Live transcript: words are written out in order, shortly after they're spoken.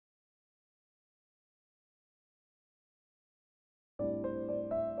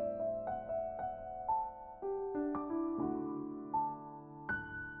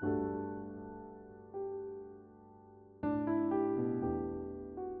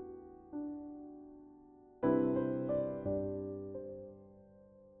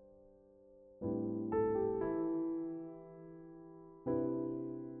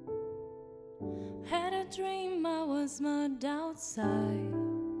dream I was mud outside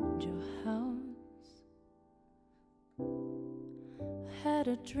your house. I had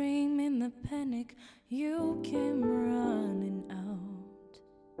a dream in the panic you came running out.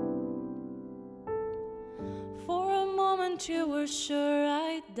 For a moment you were sure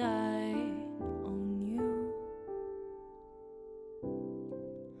I died on you.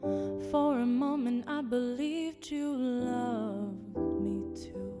 For a moment I believed you loved me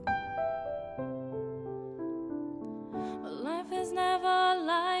too. Life is never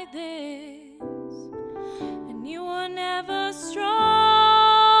like this, and you were never strong.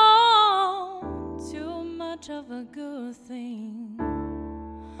 Too much of a good thing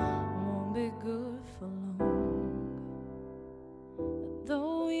won't be good for long.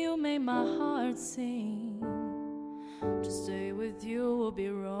 Though you made my heart sing, to stay with you will be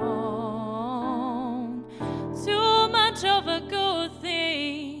wrong. Too much of a good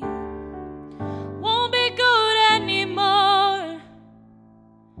thing won't be good anymore.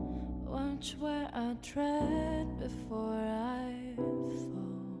 Watch where I tread before I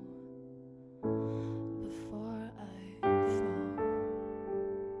fall. Before I fall.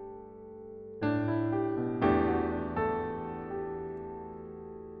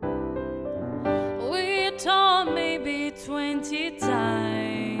 We talk maybe 20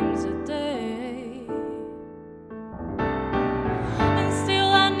 times a day, and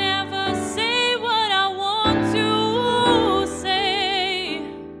still I never say what I want to say.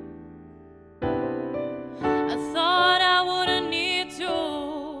 I thought I wouldn't need to.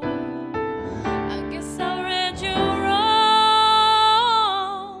 I guess I read you wrong.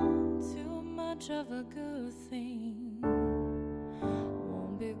 Too much of a good thing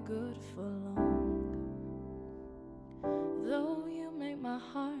won't be good for long. Though you make my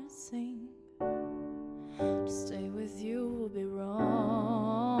heart sing, to stay with you will be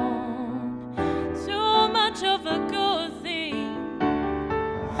wrong. Too much of a good thing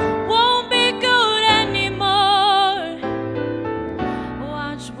won't be good anymore.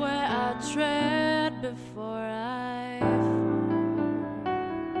 Watch where I tread before I fall.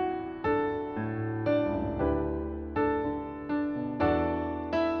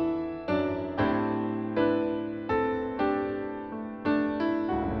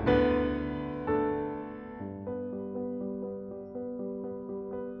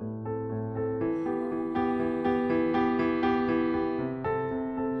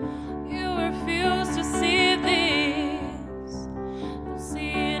 You refuse to see this, don't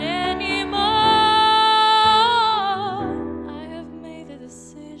see it anymore. I have made the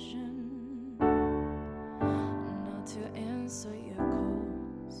decision not to answer your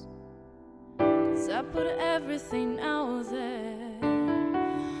calls, 'cause I put everything out there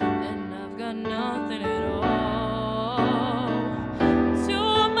and I've got nothing at all.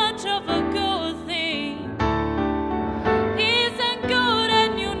 Too much of a